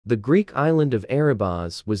The Greek island of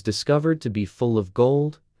Eğriboz was discovered to be full of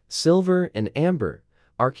gold, silver, and amber.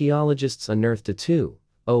 Archaeologists unearthed a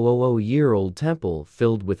 2,000-year-old temple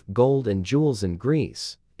filled with gold and jewels in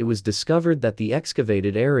Greece. It was discovered that the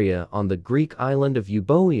excavated area on the Greek island of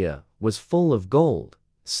Euboea was full of gold,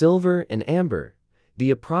 silver, and amber.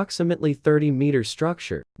 The approximately 30-meter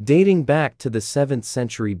structure, dating back to the 7th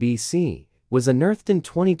century BC, was unearthed in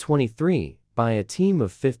 2023 by a team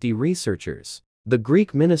of 50 researchers. The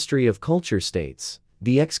Greek Ministry of Culture states,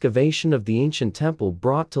 the excavation of the ancient temple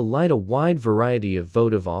brought to light a wide variety of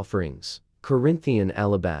votive offerings, Corinthian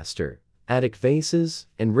alabaster, Attic vases,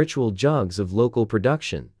 and ritual jugs of local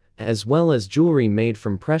production, as well as jewelry made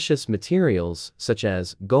from precious materials such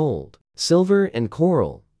as gold, silver, and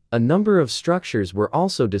coral. A number of structures were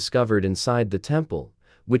also discovered inside the temple,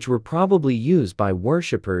 which were probably used by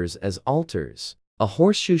worshippers as altars. A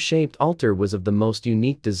horseshoe-shaped altar was of the most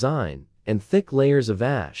unique design, and thick layers of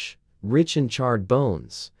ash, rich in charred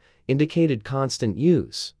bones, indicated constant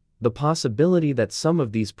use. The possibility that some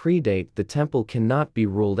of these predate the temple cannot be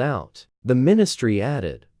ruled out. The ministry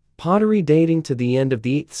added, pottery dating to the end of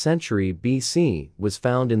the 8th century BC was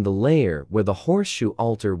found in the layer where the horseshoe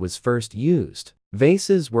altar was first used.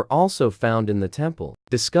 Vases were also found in the temple,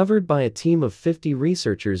 discovered by a team of 50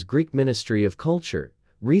 researchers. Greek Ministry of Culture.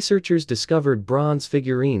 Researchers discovered bronze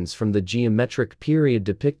figurines from the geometric period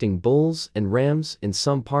depicting bulls and rams in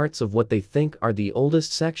some parts of what they think are the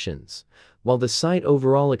oldest sections, while the site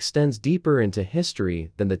overall extends deeper into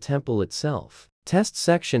history than the temple itself. Test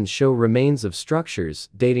sections show remains of structures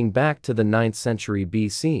dating back to the 9th century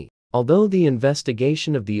BC. Although the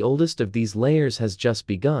investigation of the oldest of these layers has just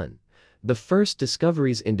begun, the first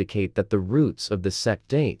discoveries indicate that the roots of the sect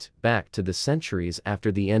date back to the centuries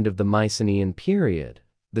after the end of the Mycenaean period,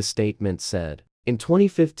 the statement said. In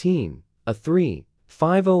 2015, a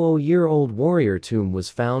 3,500-year-old warrior tomb was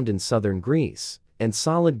found in southern Greece, and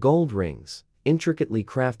solid gold rings, intricately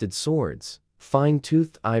crafted swords,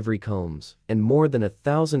 fine-toothed ivory combs, and more than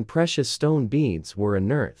 1,000 precious stone beads were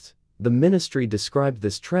unearthed. The ministry described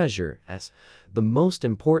this treasure as the most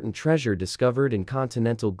important treasure discovered in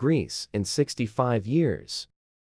continental Greece in 65 years.